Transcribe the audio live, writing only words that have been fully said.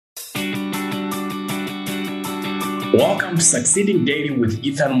Welcome to Succeeding Daily with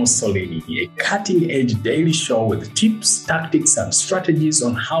Ethan Mussolini, a cutting-edge daily show with tips, tactics, and strategies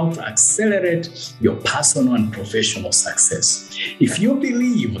on how to accelerate your personal and professional success. If you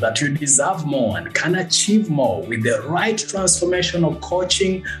believe that you deserve more and can achieve more with the right transformational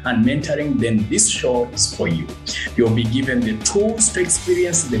coaching and mentoring, then this show is for you. You'll be given the tools to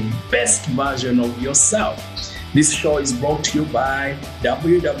experience the best version of yourself. This show is brought to you by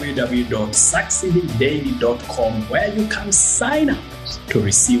www.succeedingdaily.com, where you can sign up to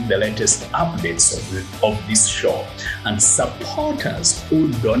receive the latest updates of this show, and supporters who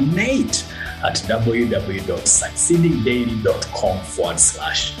donate at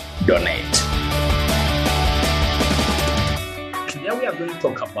www.succeedingdaily.com/donate. Today we are going to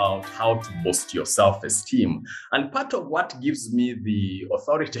talk about how to boost your self-esteem. And part of what gives me the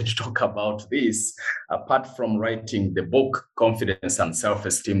authority to talk about this, apart from writing the book, Confidence and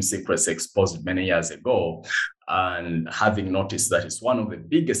Self-Esteem Secrets Exposed many years ago, and having noticed that it's one of the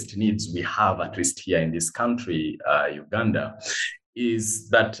biggest needs we have, at least here in this country, Uganda, is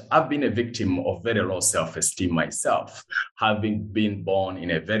that I've been a victim of very low self-esteem myself, having been born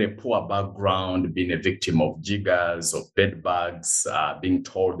in a very poor background, being a victim of jiggers, of bedbugs, being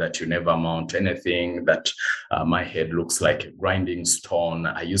told that you never amount to anything, that my head looks like a grinding stone.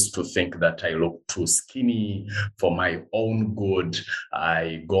 I used to think that I looked too skinny for my own good.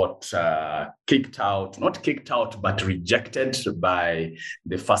 I got not kicked out, but rejected by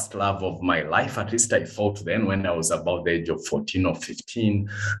the first love of my life. At least I thought then, when I was about the age of 14 or 15.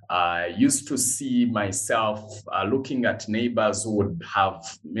 I used to see myself looking at neighbors who would have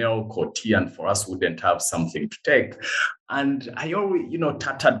milk or tea, and for us wouldn't have something to take. And I always,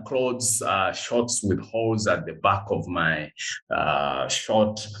 tattered clothes, shorts with holes at the back of my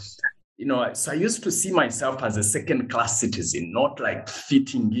short. So I used to see myself as a second-class citizen, not like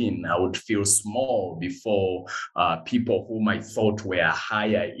fitting in. I would feel small before people whom I thought were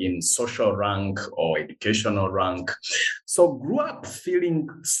higher in social rank or educational rank. So grew up feeling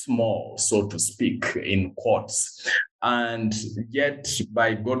small, so to speak, in quotes. And yet,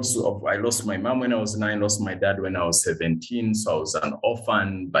 by God's love, I lost my mom when I was 9, lost my dad when I was 17. So I was an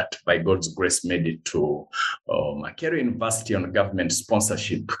orphan, but by God's grace, made it to Makerere University on government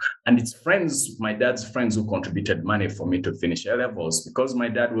sponsorship. And it's friends, my dad's friends, who contributed money for me to finish A-levels, because my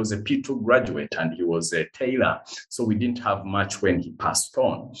dad was a P2 graduate and he was a tailor. So we didn't have much when he passed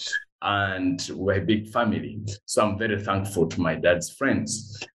on. And we're a big family. So I'm very thankful to my dad's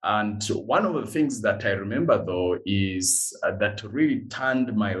friends. And one of the things that I remember, though, is that really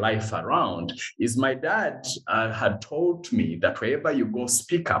turned my life around is my dad had told me that wherever you go,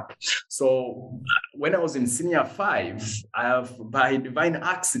 speak up. So when I was in senior 5, by divine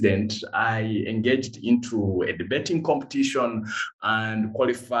accident, I engaged into a debating competition and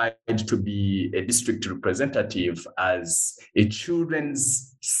qualified to be a district representative as a children's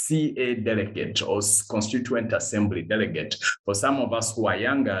CA delegate or constituent assembly delegate. For some of us who are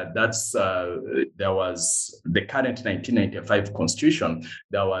younger, there was the current 1995 constitution.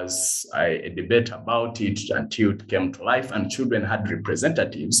 There was a debate about it until it came to life, and children had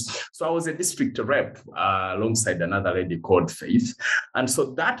representatives. So I was a district rep alongside another lady called Faith. And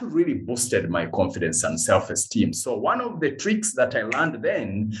so that really boosted my confidence and self-esteem. So one of the tricks that I learned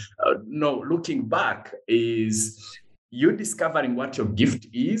then, looking back, is you discovering what your gift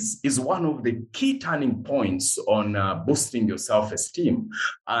is one of the key turning points on boosting your self-esteem.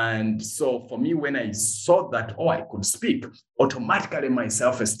 And so for me, when I saw that, I could speak, automatically my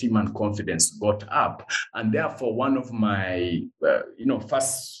self-esteem and confidence got up. And therefore, one of my,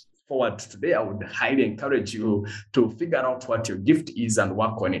 fast forward today, I would highly encourage you to figure out what your gift is and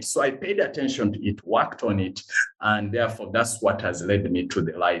work on it. So I paid attention to it, worked on it, and therefore that's what has led me to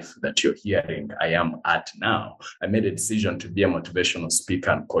the life that you're hearing I am at now. I made a decision to be a motivational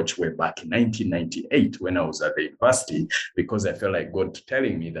speaker and coach way back in 1998 when I was at the university, because I felt like God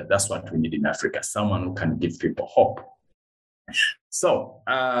telling me that that's what we need in Africa, someone who can give people hope. So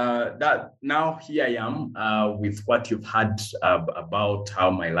that now here I am with what you've heard about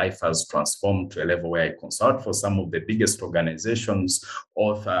how my life has transformed to a level where I consult for some of the biggest organizations,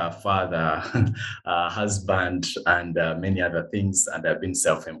 author, father, husband, and many other things. And I've been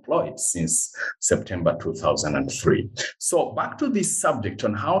self-employed since September 2003. So back to this subject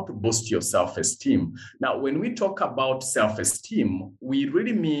on how to boost your self-esteem. Now, when we talk about self-esteem, we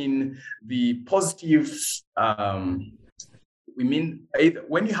really mean the positive we mean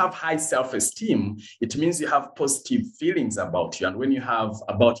when you have high self-esteem, it means you have positive feelings about you and when you have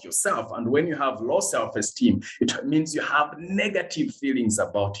about yourself. And when you have low self-esteem, it means you have negative feelings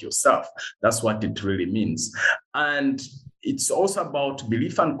about yourself. That's what it really means. And it's also about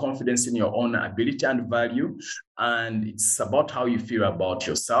belief and confidence in your own ability and value. And it's about how you feel about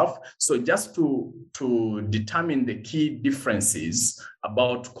yourself. So just to determine the key differences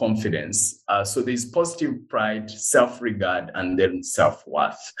about confidence. So there's positive pride, self-regard, and then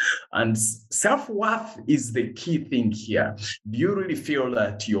self-worth. And self-worth is the key thing here. Do you really feel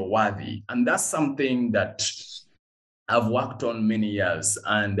that you're worthy? And that's something that I've worked on many years,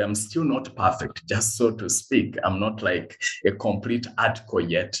 and I'm still not perfect, just so to speak. I'm not like a complete article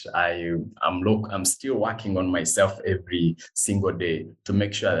yet. I'm still working on myself every single day to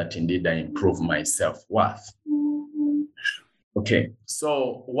make sure that indeed I improve my self-worth. Okay,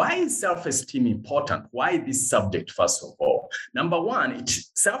 so why is self-esteem important? Why this subject, first of all? Number one,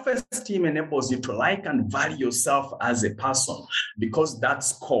 self-esteem enables you to like and value yourself as a person, because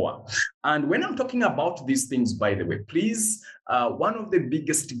that's core. And when I'm talking about these things, by the way, please, one of the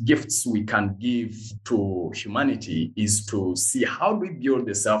biggest gifts we can give to humanity is to see how we build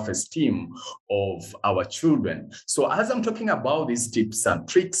the self-esteem of our children. So as I'm talking about these tips and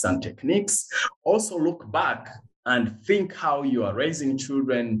tricks and techniques, also look back and think how you are raising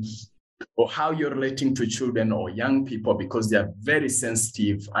children, or how you're relating to children or young people, because they are very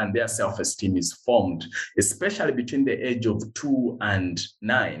sensitive and their self-esteem is formed, especially between the age of 2 and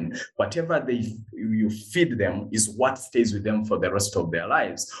 9. Whatever you feed them is what stays with them for the rest of their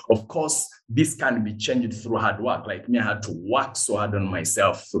lives. Of course, this can be changed through hard work. Like me, I had to work so hard on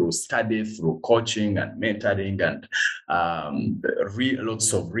myself through study, through coaching and mentoring, and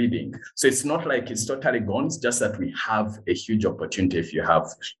lots of reading. So it's not like it's totally gone. It's just that we have a huge opportunity if you have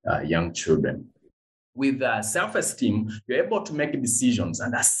young children. With self-esteem, you're able to make decisions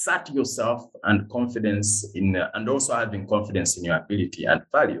and assert yourself and confidence and also having confidence in your ability and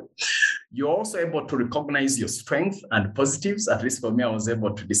value. You're also able to recognize your strength and positives. At least for me, I was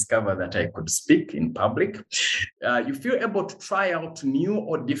able to discover that I could speak in public. You feel able to try out new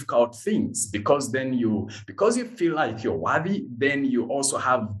or difficult things, because you feel like you're worthy, then you also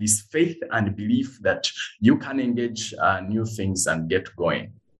have this faith and belief that you can engage new things and get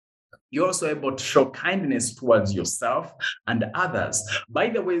going. You're also able to show kindness towards yourself and others. By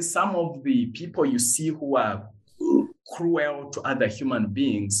the way, some of the people you see who are cruel to other human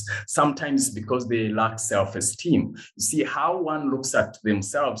beings, sometimes because they lack self-esteem. You see, how one looks at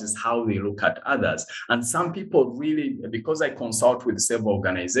themselves is how they look at others. And some people really, because I consult with several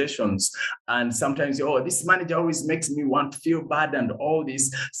organizations, and sometimes, this manager always makes me want to feel bad and all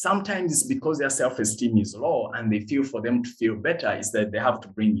this. Sometimes it's because their self-esteem is low, and they feel for them to feel better is that they have to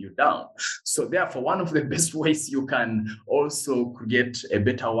bring you down. So therefore, one of the best ways you can also create a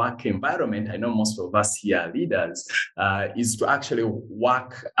better work environment, I know most of us here are leaders, is to actually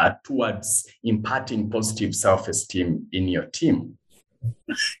work towards imparting positive self-esteem in your team.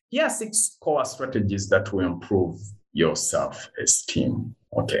 Here are 6 core strategies that will improve your self-esteem.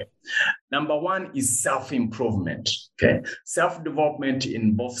 Okay. Number 1 is self-improvement. Okay. Self-development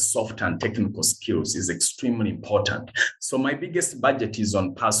in both soft and technical skills is extremely important. So my biggest budget is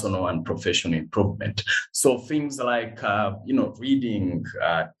on personal and professional improvement. So things like, reading,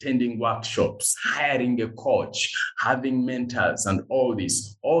 attending workshops, hiring a coach, having mentors, and all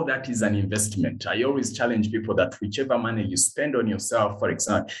that is an investment. I always challenge people that whichever money you spend on yourself, for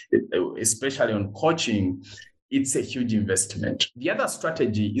example, especially on coaching, it's a huge investment. The other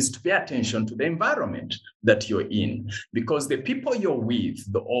strategy is to pay attention to the environment that you're in, because the people you're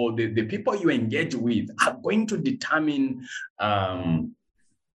with, the people you engage with are going to determine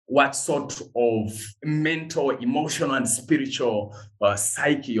what sort of mental, emotional, and spiritual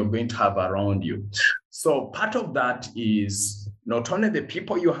psyche you're going to have around you. So part of that is not only the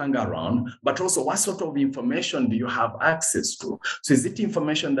people you hang around, but also what sort of information do you have access to? So is it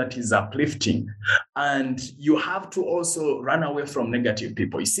information that is uplifting? And you have to also run away from negative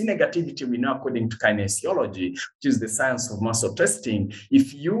people. You see, negativity, we know according to kinesiology, which is the science of muscle testing.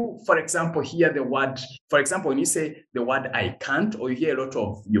 If you, for example, hear the word, when you say the word I can't, or you hear a lot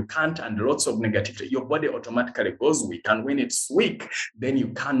of you can't and lots of negativity, your body automatically goes weak. And when it's weak, then you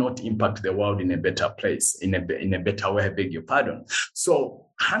cannot impact the world in a better place, in a better way, I beg your pardon. So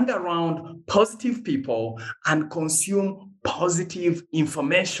hang around positive people and consume positive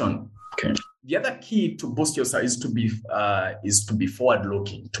information. Okay. The other key to boost yourself is to be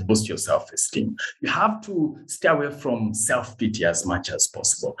forward-looking, to boost your self-esteem. You have to stay away from self-pity as much as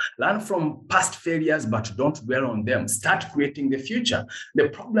possible. Learn from past failures, but don't dwell on them. Start creating the future. The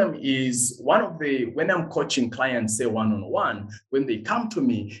problem is when I'm coaching clients, say one-on-one, when they come to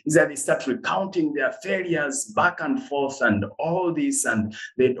me, is that they start recounting their failures back and forth and all this, and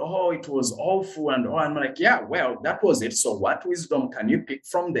it was awful, and I'm like, yeah, well, that was it. So what wisdom can you pick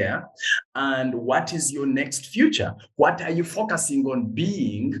from there? and what is your next future? What are you focusing on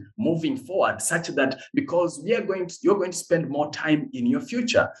being moving forward, such that because you're going to spend more time in your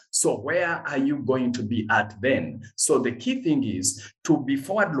future. So where are you going to be at then? So the key thing is to be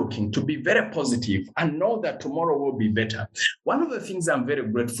forward-looking, to be very positive, and know that tomorrow will be better. One of the things I'm very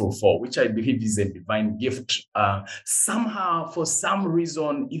grateful for, which I believe is a divine gift, somehow, for some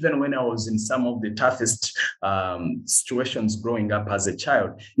reason, even when I was in some of the toughest situations growing up as a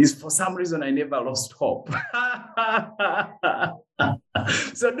child, is for some reason I never lost hope.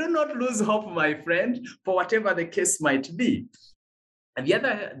 So do not lose hope, my friend, for whatever the case might be. And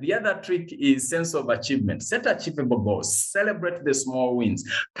the other trick is sense of achievement. Set achievable goals. Celebrate the small wins.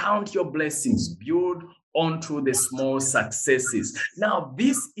 Count your blessings. Build onto the small successes. Now,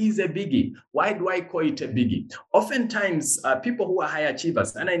 this is a biggie. Why do I call it a biggie? Oftentimes, people who are high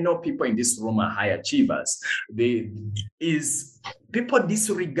achievers, and I know people in this room are high achievers, people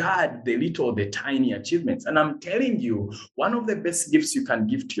disregard the little, the tiny achievements. And I'm telling you, one of the best gifts you can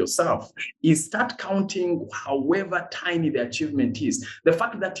give to yourself is start counting however tiny the achievement is. The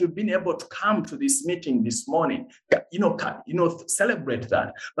fact that you've been able to come to this meeting this morning, celebrate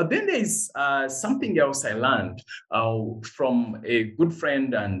that. But then there is something else I learned from a good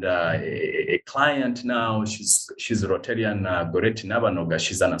friend and a client now. She's Rotarian, Goretti Nabanoga.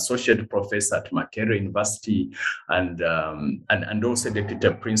 She's an associate professor at Makerere University and also deputy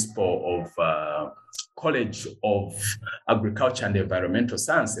principal of College of Agriculture and Environmental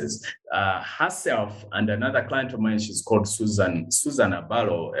Sciences. Herself and another client of mine, she's called Susan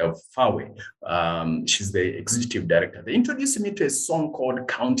Abalo of Fawe. She's the executive director. They introduced me to a song called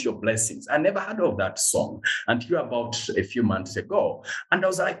Count Your Blessings. I never heard of that song until about a few months ago. And I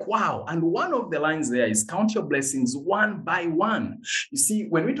was like, wow. And one of the lines there is count your blessings one by one. You see,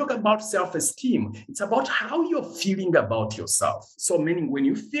 when we talk about self-esteem, it's about how you're feeling about yourself. So meaning when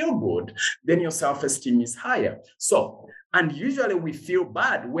you feel good, then your self-esteem is higher. So, and usually we feel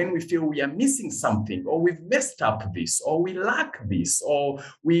bad when we feel we are missing something, or we've messed up this, or we lack this, or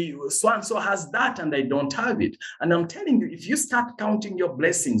so-and-so has that and I don't have it. And I'm telling you, if you start counting your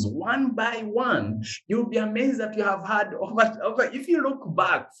blessings one by one, you'll be amazed that you have had over. If you look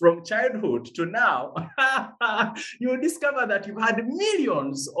back from childhood to now, you'll discover that you've had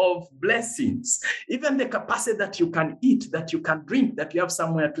millions of blessings. Even the capacity that you can eat, that you can drink, that you have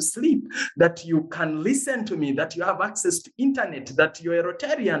somewhere to sleep, that you can listen to me, that you have access to internet, that you're a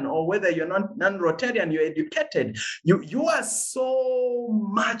Rotarian, or whether you're not non-Rotarian, you're educated. You are so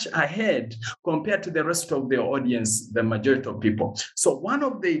much ahead compared to the rest of the audience, the majority of people. So one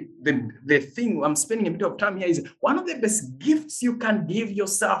of the thing I'm spending a bit of time here is one of the best gifts you can give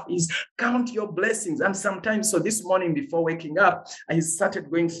yourself is count your blessings. And sometimes, so this morning before waking up, I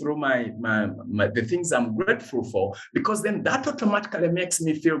started going through my the things I'm grateful for, because then that automatically makes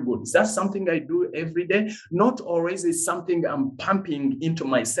me feel good. Is that something I do every day? Not always. Is something I'm pumping into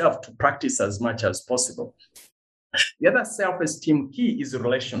myself to practice as much as possible. The other self-esteem key is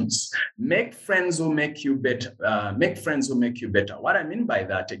relations. Make friends who make you better. Make friends who make you better. What I mean by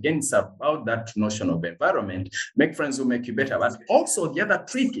that, again, it's about that notion of environment. Make friends who make you better. But also the other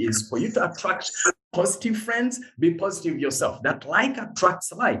trick is for you to attract positive friends, be positive yourself. That like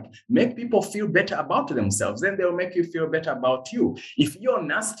attracts like. Make people feel better about themselves, then they'll make you feel better about you. If you're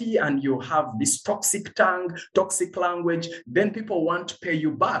nasty and you have this toxic tongue, toxic language, then people want to pay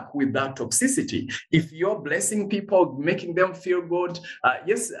you back with that toxicity. If you're blessing people, making them feel good.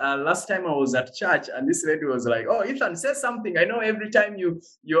 Last time I was at church and this lady was like, oh, Ethan, say something. I know every time you're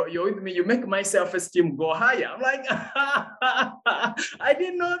with me, you make my self-esteem go higher. I'm like, I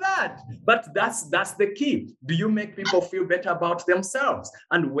didn't know that. But that's the key. Do you make people feel better about themselves?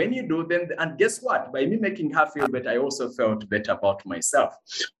 And when you do, then, and guess what? By me making her feel better, I also felt better about myself.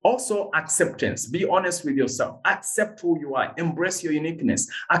 Also, acceptance. Be honest with yourself. Accept who you are. Embrace your uniqueness.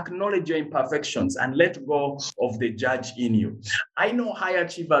 Acknowledge your imperfections and let go of the judge in you. I know high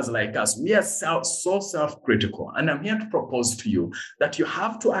achievers like us, we are so self-critical. And I'm here to propose to you that you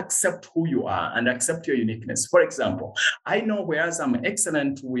have to accept who you are and accept your uniqueness. For example, I know whereas I'm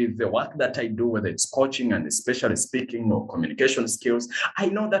excellent with the work that I do, whether it's coaching and especially speaking or communication skills, I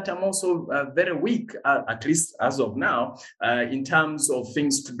know that I'm also very weak, at least as of now, in terms of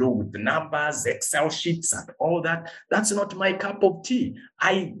things to do with the numbers, Excel sheets and all that. That's not my cup of tea.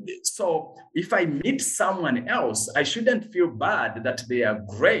 So if I meet someone else, I shouldn't feel bad that they are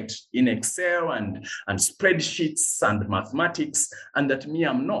great in Excel and spreadsheets and mathematics, and that me,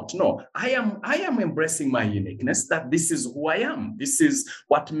 I'm not. No, I am embracing my uniqueness, that this is who I am. This is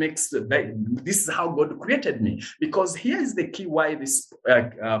what makes, this this is how God created me. Because here is the key why this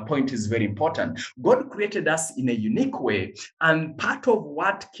point is very important. God created us in a unique way. And part of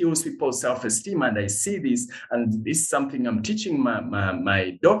what kills people's self-esteem, and I see this, and this is something I'm teaching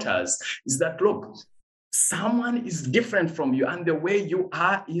my daughters, is that, look, someone is different from you, and the way you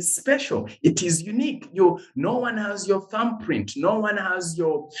are is special. It is unique. No one has your thumbprint. No one has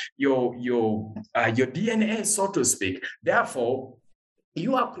your DNA, so to speak. Therefore,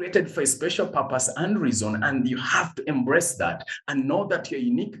 you are created for a special purpose and reason, and you have to embrace that and know that you're a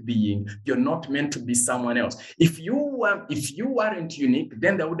unique being. You're not meant to be someone else. If you weren't unique,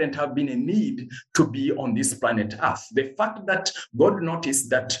 then there wouldn't have been a need to be on this planet Earth. The fact that God noticed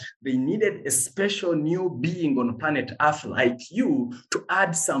that they needed a special new being on planet Earth like you to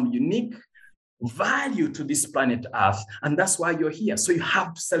add some unique value to this planet Earth, and that's why you're here. So you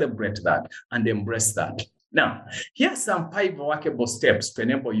have to celebrate that and embrace that. Now, here are some 5 workable steps to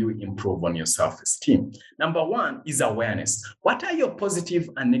enable you improve on your self-esteem. Number 1 is awareness. What are your positive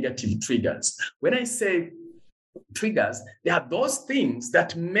and negative triggers? When I say triggers, there are those things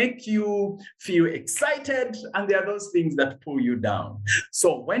that make you feel excited, and there are those things that pull you down.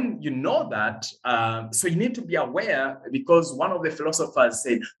 So when you know that, so you need to be aware, because one of the philosophers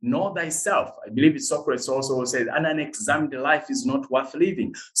said, know thyself. I believe it's Socrates also said, an unexamined life is not worth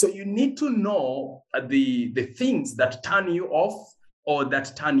living. So you need to know the things that turn you off or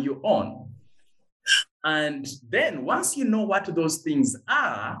that turn you on. And then once you know what those things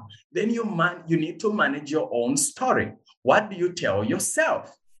are, then you need to manage your own story. What do you tell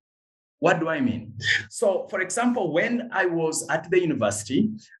yourself? What do I mean? So, for example, when I was at the university,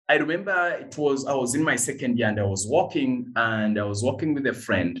 I remember I was in my second year, and I was walking with a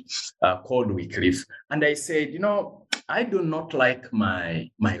friend called Wycliffe. And I said, I do not like my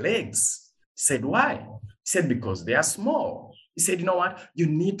legs. He said, why? He said, because they are small. He said, you know what? You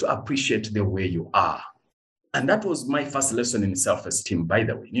need to appreciate the way you are. And that was my first lesson in self-esteem, by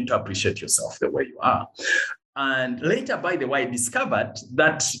the way. You need to appreciate yourself the way you are. And later, by the way, I discovered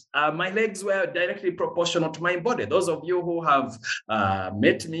that my legs were directly proportional to my body. Those of you who have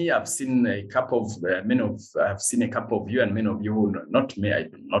met me, I've seen a couple of you, and many of you who not me. I'm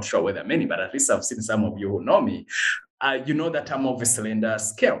not sure whether many, but at least I've seen some of you who know me. You know that I'm of a slender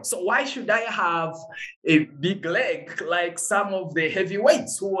scale. So why should I have a big leg like some of the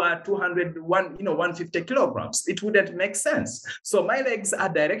heavyweights who are 150 kilograms? It wouldn't make sense. So my legs are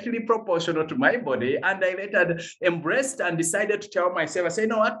directly proportional to my body. And I later embraced and decided to tell myself, I say, you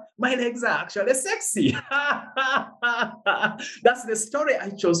know what? My legs are actually sexy. That's the story I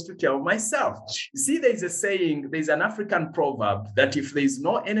chose to tell myself. You see, there's a saying, there's an African proverb that if there's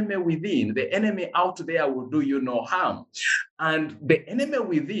no enemy within, the enemy out there will do you no harm. And the enemy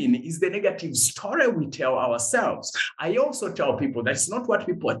within is the negative story we tell ourselves. I also tell people that's not what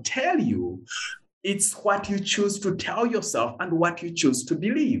people tell you. It's what you choose to tell yourself and what you choose to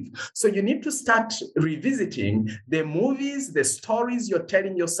believe. So you need to start revisiting the movies, the stories you're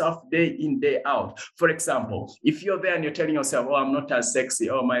telling yourself day in, day out. For example, if you're there and you're telling yourself, oh, I'm not as sexy.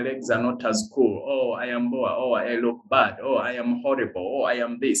 Oh, my legs are not as cool. Oh, I am bored. Oh, I look bad. Oh, I am horrible. Oh, I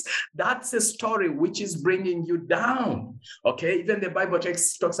am this. That's a story which is bringing you down. Okay. Even the Bible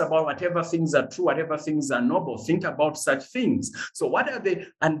text talks about whatever things are true, whatever things are noble, think about such things. So what are they?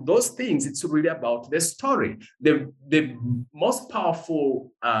 And those things, it's really about the story. The most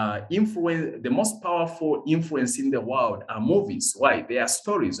powerful influence in the world are movies. Why? They are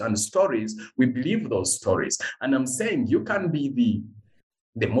stories, and stories, we believe those stories. And I'm saying you can be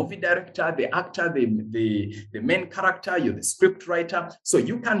the movie director, the actor, the main character, you're the script writer. So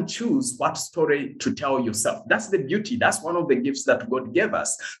you can choose what story to tell yourself. That's the beauty. That's one of the gifts that God gave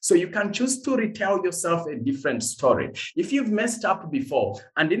us. So you can choose to retell yourself a different story. If you've messed up before,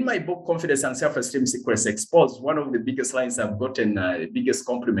 and in my book, Confidence and Self-Esteem Secrets Exposed, one of the biggest lines I've gotten biggest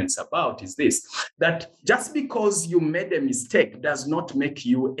compliments about is this, that just because you made a mistake does not make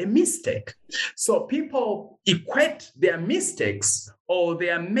you a mistake. So people equate their mistakes or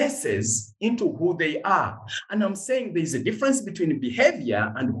their messes into who they are. And I'm saying there's a difference between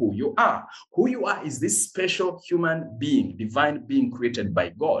behavior and who you are. Who you are is this special human being, divine being created by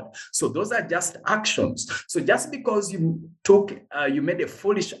God. So those are just actions. So just because you made a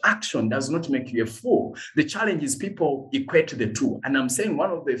foolish action does not make you a fool. The challenge is people equate the two. And I'm saying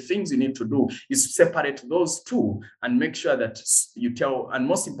one of the things you need to do is separate those two and make sure that you tell, and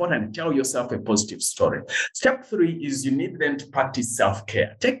most importantly, tell yourself a positive story. Step 3 is you need then to practice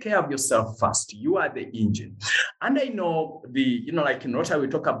self-care. Take care of yourself first. You are the engine. And I know like in Rotary, we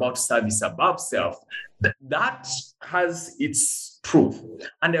talk about service above self. That has its truth.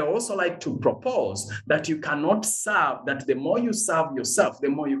 And I also like to propose that you cannot serve, that the more you serve yourself, the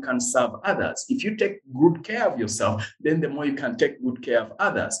more you can serve others. If you take good care of yourself, then the more you can take good care of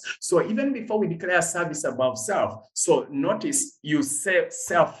others. So even before we declare service above self, so notice you say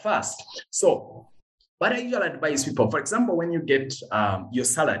self first. So what I usually advise people, for example, when you get your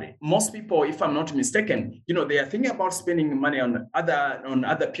salary, most people, if I'm not mistaken, they are thinking about spending money on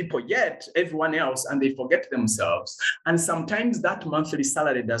other people, yet everyone else, and they forget themselves. And sometimes that monthly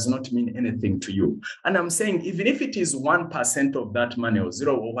salary does not mean anything to you. And I'm saying, even if it is 1% of that money or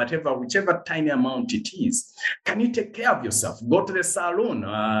zero or whatever, whichever tiny amount it is, can you take care of yourself? Go to the salon,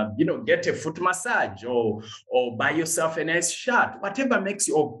 get a foot massage or buy yourself a nice shirt, whatever makes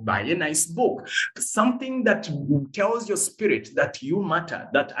you, or buy a nice book. Something that tells your spirit that you matter,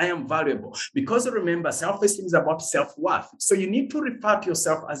 that I am valuable. Because remember, self-esteem is about self-worth. So you need to refer to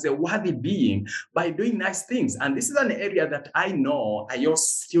yourself as a worthy being by doing nice things. And this is an area that I know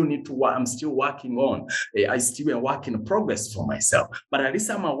I'm still working on. I still am a work in progress for myself, but at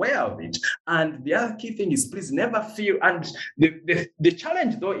least I'm aware of it. And the other key thing is, please never feel, and the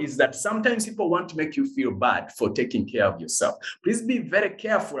challenge though is that sometimes people want to make you feel bad for taking care of yourself. Please be very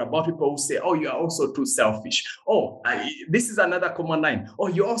careful about people who say, oh, you are also too selfish. Oh, this is another common line. Oh,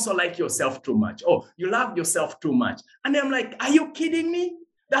 you also like yourself too much. Oh, you love yourself too much. And I'm like, are you kidding me?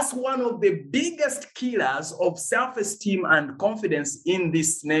 That's one of the biggest killers of self-esteem and confidence in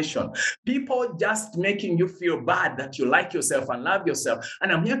this nation. People just making you feel bad that you like yourself and love yourself.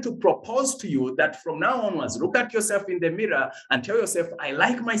 And I'm here to propose to you that from now onwards, look at yourself in the mirror and tell yourself, I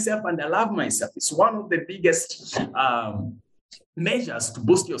like myself and I love myself. It's one of the biggest measures to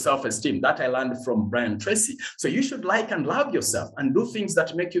boost your self-esteem that I learned from Brian Tracy. So you should like and love yourself and do things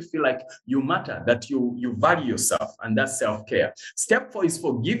that make you feel like you matter, that you value yourself, and that's self-care. Step 4 is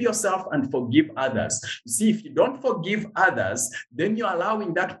forgive yourself and forgive others. You see, if you don't forgive others, then you're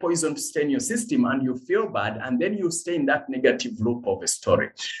allowing that poison to stay in your system and you feel bad, and then you stay in that negative loop of a story.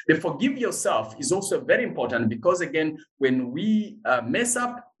 The forgive yourself is also very important because, again, when we mess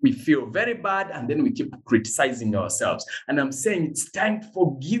up, we feel very bad, and then we keep criticizing ourselves. And I'm saying it's time to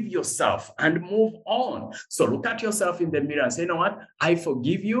forgive yourself and move on. So look at yourself in the mirror and say, you know what? I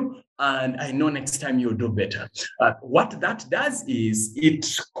forgive you, and I know next time you'll do better. What that does is it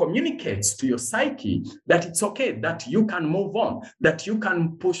communicates to your psyche that it's okay, that you can move on, that you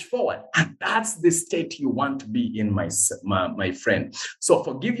can push forward. And that's the state you want to be in, my friend. So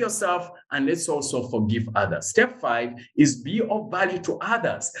forgive yourself, and let's also forgive others. Step 5 is be of value to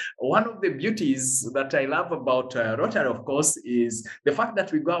others. One of the beauties that I love about Rotary, of course, is the fact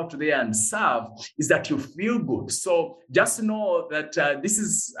that we go out there and serve is that you feel good. So just know that this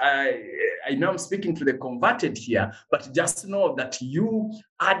is, I know I'm speaking to the converted here, but just know that you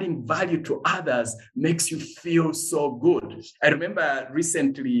adding value to others makes you feel so good. I remember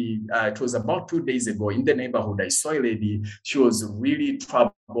recently, it was about 2 days ago, in the neighborhood, I saw a lady. She was really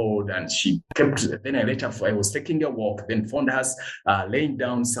troubled, and she kept, then I was taking a walk, then found us laying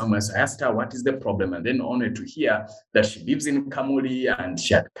down somewhere. So I asked her, what is the problem? And then only to hear that she lives in Kamuli and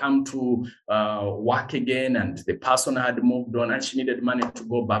she had come to work again, and the person had moved on and she needed money to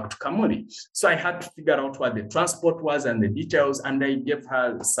go back to Kamuli. So I had to figure out what the transport was and the details, and I gave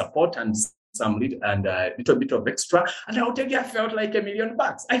her support and some little bit of extra. And I'll tell you, I felt like $1 million.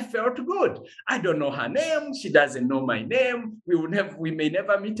 I felt good. I don't know her name. She doesn't know my name. We may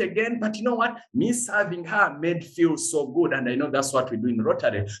never meet again. But you know what? Me serving her made feel so good. And I know that's what we do in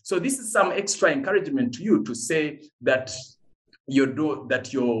Rotary. So this is some extra encouragement to you to say that you're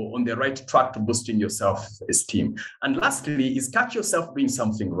on the right track to boosting your self-esteem. And lastly is catch yourself doing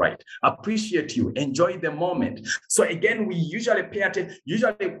something right. Appreciate you. Enjoy the moment. So again, we usually pay attention,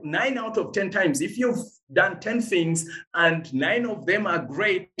 usually 9 out of 10 times, if you've done 10 things and 9 of them are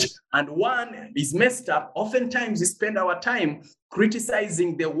great and 1 is messed up, oftentimes we spend our time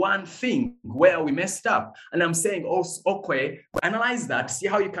criticizing the one thing where we messed up. And I'm saying, okay, analyze that, see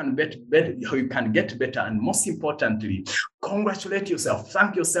how you can get better, and most importantly, congratulate yourself.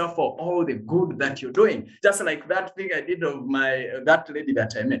 Thank yourself for all the good that you're doing. Just like that thing I did of that lady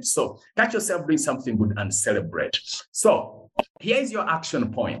that I met. So catch yourself doing something good and celebrate. So here's your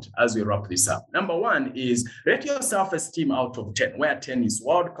action point as we wrap this up. Number 1 is rate your self-esteem out of 10, where 10 is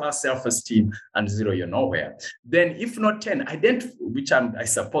world-class self-esteem and 0 you're nowhere. Then if not 10, I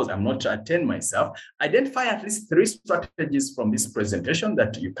suppose I'm not at 10 myself, identify at least 3 strategies from this presentation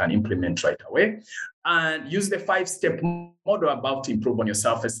that you can implement right away. and use the 5-step model about to improve on your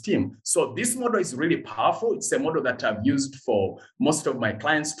self-esteem. So this model is really powerful. It's a model that I've used for most of my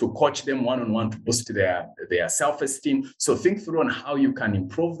clients to coach them one-on-one to boost their self-esteem. So think through on how you can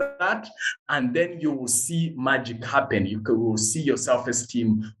improve that, and then you will see magic happen. You will see your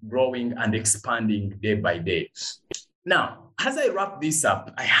self-esteem growing and expanding day by day. Now, as I wrap this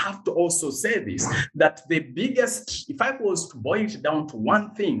up, I have to also say this, that the biggest, if I was to boil it down to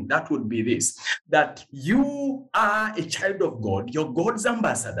one thing, that would be this, that you are a child of God, you're God's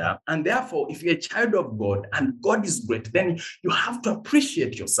ambassador, and therefore, if you're a child of God and God is great, then you have to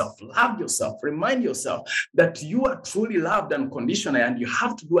appreciate yourself, love yourself, remind yourself that you are truly loved unconditionally, and you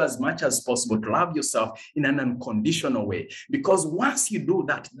have to do as much as possible to love yourself in an unconditional way. Because once you do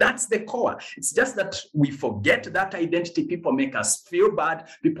that, that's the core. It's just that we forget that identity. People make us feel bad.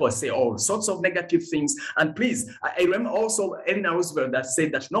 People say all sorts of negative things. And please, I remember also Eleanor Roosevelt that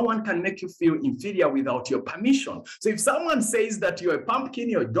said that no one can make you feel inferior without your permission. So if someone says that you're a pumpkin,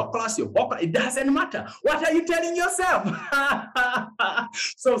 you're a Douglas, you're Boca, it doesn't matter. What are you telling yourself?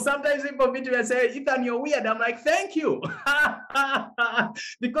 So sometimes people meet me and say, Ethan, you're weird. I'm like, thank you.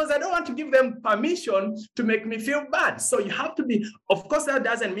 Because I don't want to give them permission to make me feel bad. So you have to be, of course, that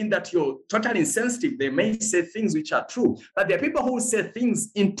doesn't mean that you're totally insensitive. They may say things which are true, but there are people who say things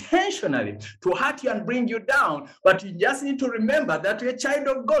intentionally to hurt you and bring you down. But you just need to remember that you're a child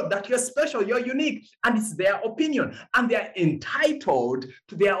of God, that you're special, you're unique, and it's their opinion, and they're entitled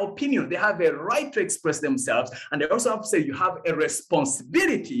to their opinion. They have a right to express themselves, and they also have to say you have a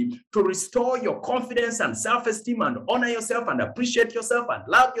responsibility to restore your confidence and self-esteem and honor yourself and appreciate yourself and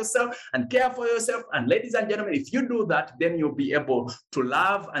love yourself and care for yourself. And ladies and gentlemen, if you do that, then you'll be able to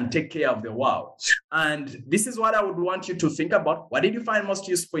love and take care of the world. And this is what I would want you to think about. What did you find most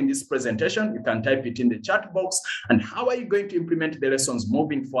useful in this presentation? You can type it in the chat box. And how are you going to implement the lessons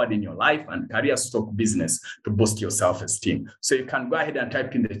moving forward in your life and career / business to boost your self-esteem? So you can go ahead and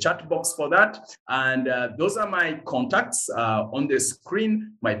type in the chat box for that. And those are my contacts on the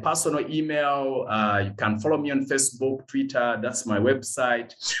screen, my personal email. You can follow me on Facebook, Twitter. That's my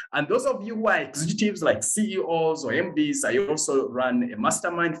website. And those of you who are executives like CEOs or MDs, I also run a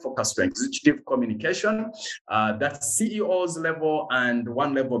mastermind focused on executive communication. That's CEOs level and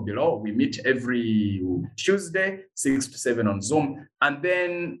one level below. We meet every Tuesday, 6 to 7 on Zoom. And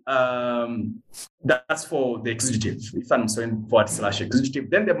then that's for the executive, if I'm saying /executive.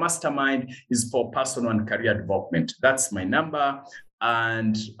 Then the mastermind is for personal and career development. That's my number.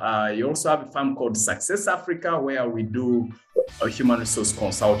 And you also have a firm called Success Africa, where we do human resource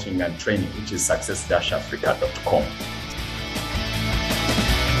consulting and training, which is success-africa.com.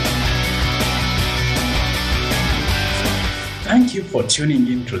 Thank you for tuning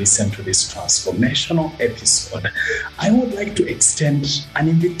in to listen to this transformational episode. I would like to extend an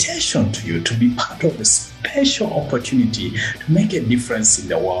invitation to you to be part of a special opportunity to make a difference in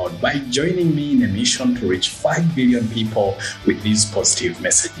the world by joining me in a mission to reach 5 billion people with these positive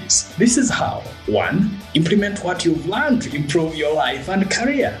messages. This is how. 1, implement what you've learned to improve your life and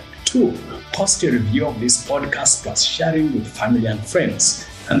career. 2, post a review of this podcast plus sharing with family and friends.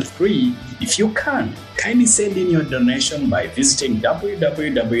 And 3, if you can, kindly send in your donation by visiting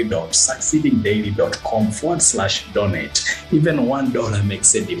www.succeedingdaily.com/donate. Even $1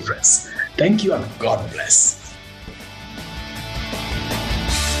 makes a difference. Thank you and God bless.